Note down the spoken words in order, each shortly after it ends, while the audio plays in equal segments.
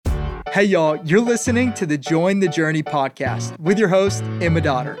Hey y'all, you're listening to the Join the Journey podcast with your host, Emma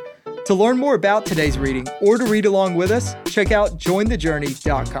Dotter. To learn more about today's reading or to read along with us, check out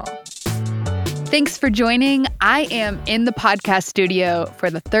jointhejourney.com. Thanks for joining. I am in the podcast studio for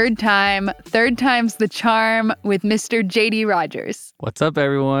the third time. Third time's the charm with Mr. JD Rodgers. What's up,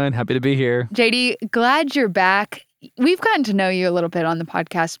 everyone? Happy to be here. JD, glad you're back. We've gotten to know you a little bit on the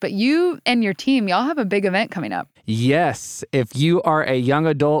podcast, but you and your team, y'all have a big event coming up. Yes, if you are a young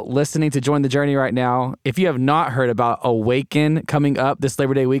adult listening to Join the Journey right now, if you have not heard about Awaken coming up this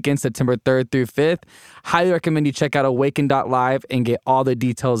Labor Day weekend, September 3rd through 5th, highly recommend you check out awaken.live and get all the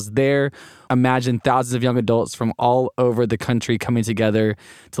details there. Imagine thousands of young adults from all over the country coming together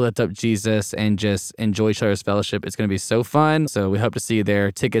to lift up Jesus and just enjoy each other's fellowship. It's going to be so fun. So we hope to see you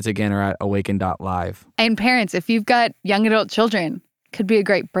there. Tickets again are at awaken.live. And parents, if you've got young adult children, could be a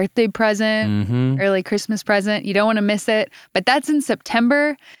great birthday present, early Christmas present. You don't want to miss it. But that's in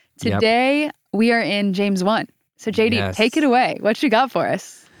September. Today, we are in James 1. So JD, Take it away. What you got for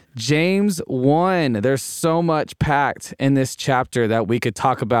us? James 1. There's so much packed in this chapter that we could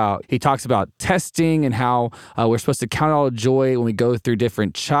talk about. He talks about testing and how we're supposed to count all joy when we go through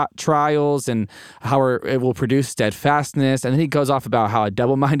different trials and how it will produce steadfastness. And then he goes off about how a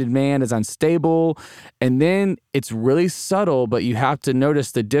double-minded man is unstable. And then it's really subtle, but you have to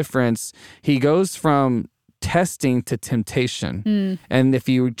notice the difference. He goes from testing to temptation. And if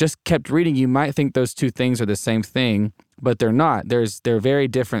you just kept reading, you might think those two things are the same thing, but they're not. They're very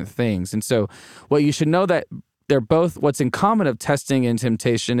different things. And so what you should know that they're both, what's in common of testing and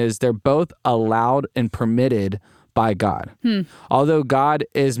temptation is they're both allowed and permitted by God. Although God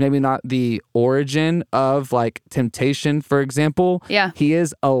is maybe not the origin of like temptation, for example, he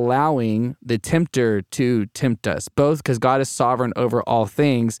is allowing the tempter to tempt us, both because God is sovereign over all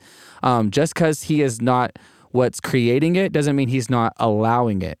things. Just because he is not what's creating it doesn't mean he's not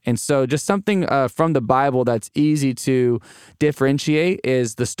allowing it. And so just something from the Bible that's easy to differentiate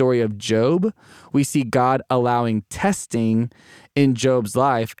is the story of Job. We see God allowing testing in Job's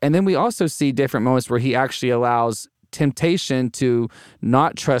life. And then we also see different moments where he actually allows temptation to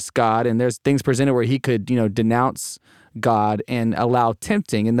not trust God. And there's things presented where he could, denounce God and allow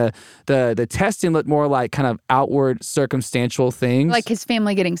tempting. And the testing looked more like kind of outward circumstantial things. Like his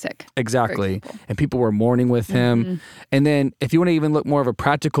family getting sick. Exactly. And people were mourning with him. And then if you want to even look more of a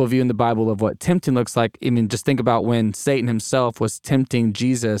practical view in the Bible of what tempting looks like, I mean, just think about when Satan himself was tempting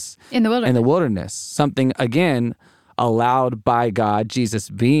Jesus in the wilderness. Something, again, allowed by God, Jesus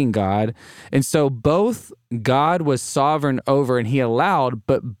being God. And so both God was sovereign over and he allowed,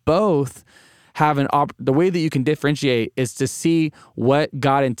 but both have the way that you can differentiate is to see what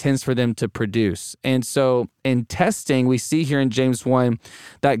God intends for them to produce. And so in testing, we see here in James 1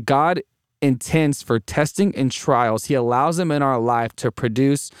 that God intends for testing and trials. He allows them in our life to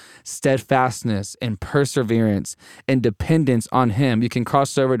produce steadfastness and perseverance and dependence on him. You can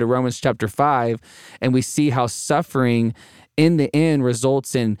cross over to Romans chapter 5 and we see how suffering in the end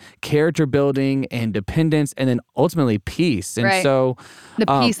results in character building and dependence and then ultimately peace. And so the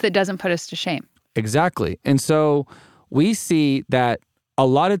peace that doesn't put us to shame. Exactly. And so we see that a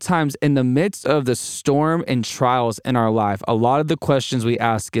lot of times in the midst of the storm and trials in our life, a lot of the questions we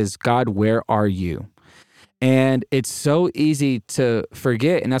ask is, God, where are you? And it's so easy to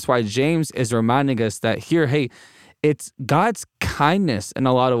forget. And that's why James is reminding us that here, hey, it's God's kindness in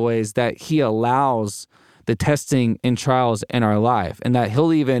a lot of ways that he allows the testing and trials in our life, and that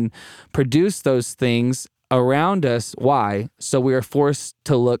he'll even produce those things around us. Why? So we are forced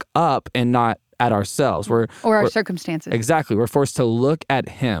to look up and not at ourselves. Or our circumstances. Exactly. We're forced to look at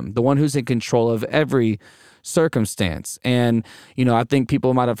him, the one who's in control of every circumstance. And, I think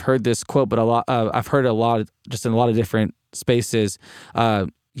people might have heard this quote, but I've heard just in a lot of different spaces.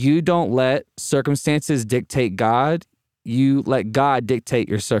 You don't let circumstances dictate God. You let God dictate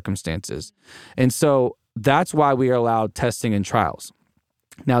your circumstances. And so that's why we are allowed testing and trials.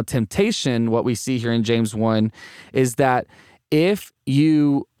 Now, temptation, what we see here in James 1, is that if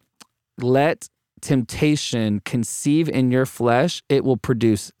you let temptation conceive in your flesh, it will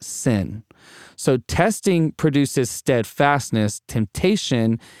produce sin. So testing produces steadfastness.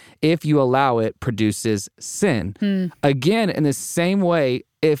 Temptation, if you allow it, produces sin. Again, in the same way,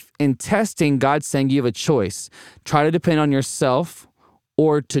 if in testing, God's saying you have a choice, try to depend on yourself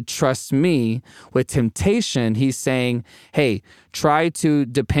or to trust me. With temptation, he's saying, hey, try to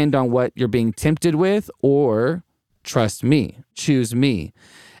depend on what you're being tempted with or trust me, choose me.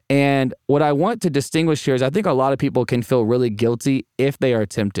 And what I want to distinguish here is I think a lot of people can feel really guilty if they are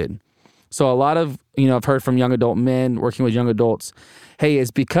tempted. So a lot of, I've heard from young adult men working with young adults, hey,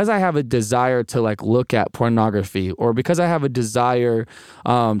 it's because I have a desire to like look at pornography, or because I have a desire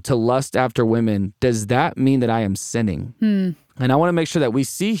to lust after women, does that mean that I am sinning? And I want to make sure that we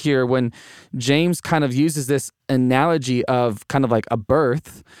see here when James kind of uses this analogy of kind of like a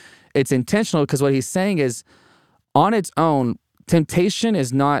birth, it's intentional because what he's saying is on its own, temptation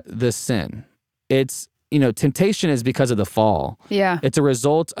is not the sin. It's, temptation is because of the fall. Yeah. It's a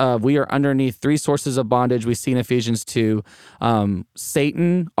result of we are underneath three sources of bondage we see in Ephesians 2,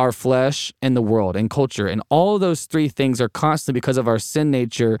 Satan, our flesh, and the world and culture. And all of those three things are constantly because of our sin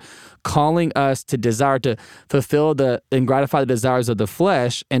nature calling us to desire to fulfill and gratify the desires of the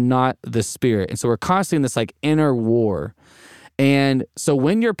flesh and not the spirit. And so we're constantly in this like inner war. And so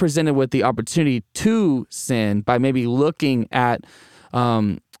when you're presented with the opportunity to sin by maybe looking at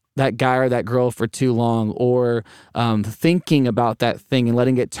that guy or that girl for too long, or thinking about that thing and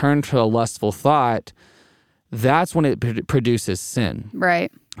letting it turn to a lustful thought, that's when it produces sin.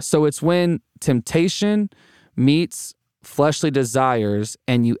 Right. So it's when temptation meets fleshly desires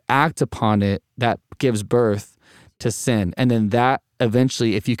and you act upon it that gives birth to sin. And then that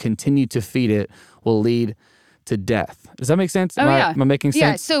eventually, if you continue to feed it, will lead to death. Does that make sense? Oh, yeah. Am I making sense?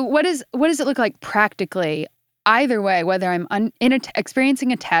 Yeah. So what does it look like practically? Either way, whether I'm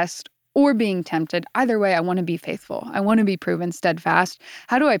experiencing a test or being tempted, either way, I want to be faithful. I want to be proven steadfast.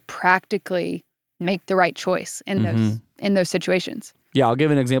 How do I practically make the right choice in those situations? Yeah, I'll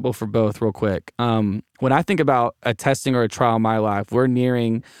give an example for both real quick. When I think about a testing or a trial in my life, we're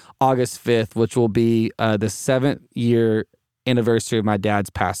nearing August 5th, which will be the 7th year anniversary of my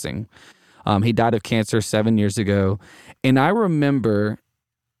dad's passing. He died of cancer 7 years ago. And I remember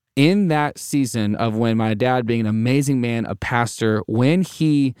in that season of when my dad, being an amazing man, a pastor, when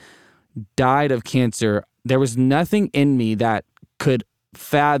he died of cancer, there was nothing in me that could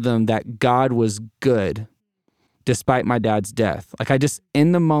fathom that God was good despite my dad's death. Like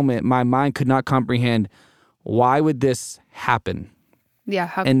in the moment, my mind could not comprehend, why would this happen? Yeah,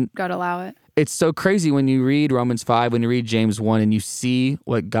 how could God allow it? It's so crazy when you read Romans 5, when you read James 1, and you see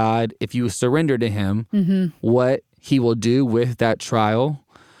what God, if you surrender to him, what he will do with that trial.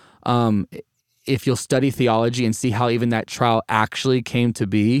 If you'll study theology and see how even that trial actually came to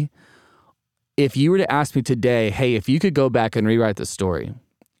be. If you were to ask me today, hey, if you could go back and rewrite the story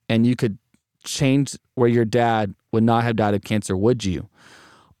and you could change where your dad would not have died of cancer, would you?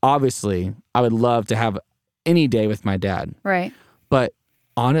 Obviously, I would love to have any day with my dad. Right. But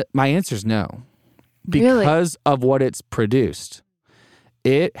on it, my answer is no. Really? Because of what it's produced.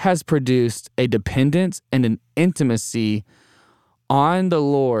 It has produced a dependence and an intimacy on the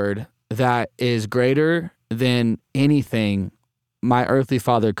Lord that is greater than anything my earthly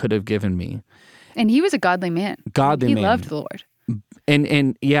father could have given me. And he was a godly man. He loved the Lord.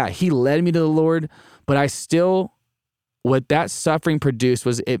 And yeah, he led me to the Lord, but what that suffering produced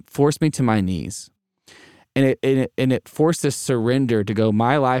was it forced me to my knees. And it forced this surrender to go,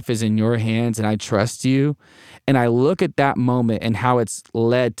 my life is in your hands and I trust you. And I look at that moment and how it's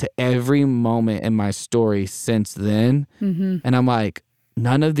led to every moment in my story since then. And I'm like,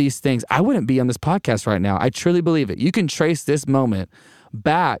 none of these things, I wouldn't be on this podcast right now. I truly believe it. You can trace this moment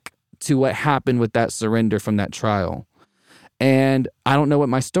back to what happened with that surrender from that trial. And I don't know what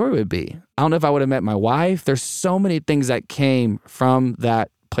my story would be. I don't know if I would have met my wife. There's so many things that came from that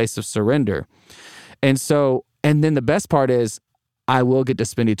place of surrender. And then the best part is I will get to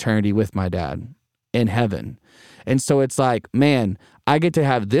spend eternity with my dad in heaven. And so it's like, man, I get to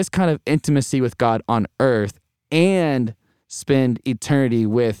have this kind of intimacy with God on earth and spend eternity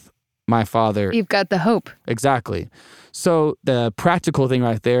with my Father. You've got the hope. Exactly. So the practical thing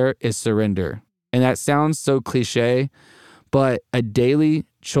right there is surrender. And that sounds so cliche, but a daily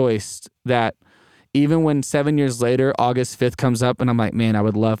choice that even when 7 years later, August 5th comes up and I'm like, man, I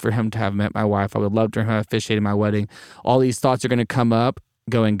would love for him to have met my wife. I would love to have officiated my wedding. All these thoughts are going to come up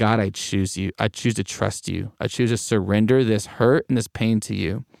going, God, I choose you. I choose to trust you. I choose to surrender this hurt and this pain to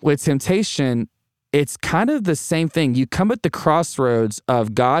you. With temptation, it's kind of the same thing. You come at the crossroads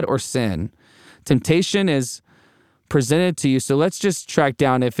of God or sin. Temptation is presented to you. So let's just track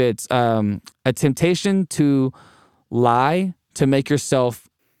down if it's a temptation to lie to make yourself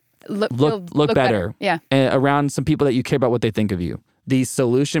look better. Yeah. Around some people that you care about what they think of you. The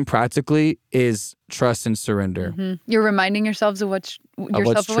solution practically is trust and surrender. You're reminding yourselves of what's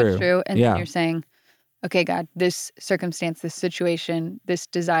true. And then you're saying, okay, God, this circumstance, this situation, this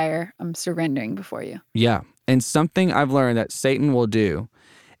desire, I'm surrendering before you. Yeah. And something I've learned that Satan will do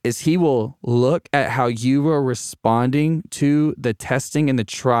is he will look at how you are responding to the testing and the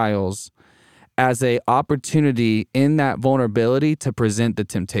trials as an opportunity in that vulnerability to present the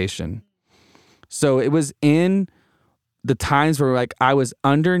temptation. So it was in the times where like I was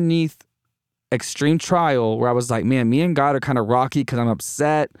underneath extreme trial where I was like, man, me and God are kind of rocky because I'm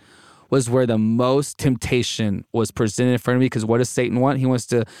upset, was where the most temptation was presented in front of me. Because what does Satan want? He wants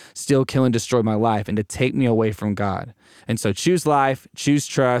to steal, kill, and destroy my life and to take me away from God. And so choose life, choose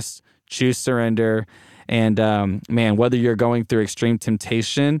trust, choose surrender. And man, whether you're going through extreme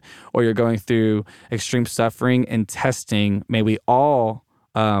temptation or you're going through extreme suffering and testing, may we all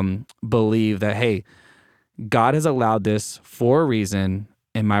believe that, hey, God has allowed this for a reason,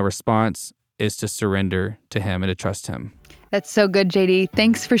 and my response is to surrender to him and to trust him. That's so good, JD.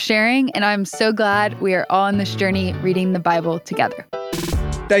 Thanks for sharing, and I'm so glad we are all on this journey reading the Bible together.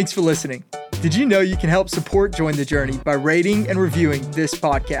 Thanks for listening. Did you know you can help support Join the Journey by rating and reviewing this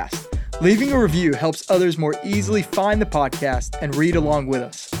podcast? Leaving a review helps others more easily find the podcast and read along with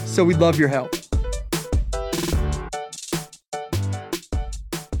us, so we'd love your help.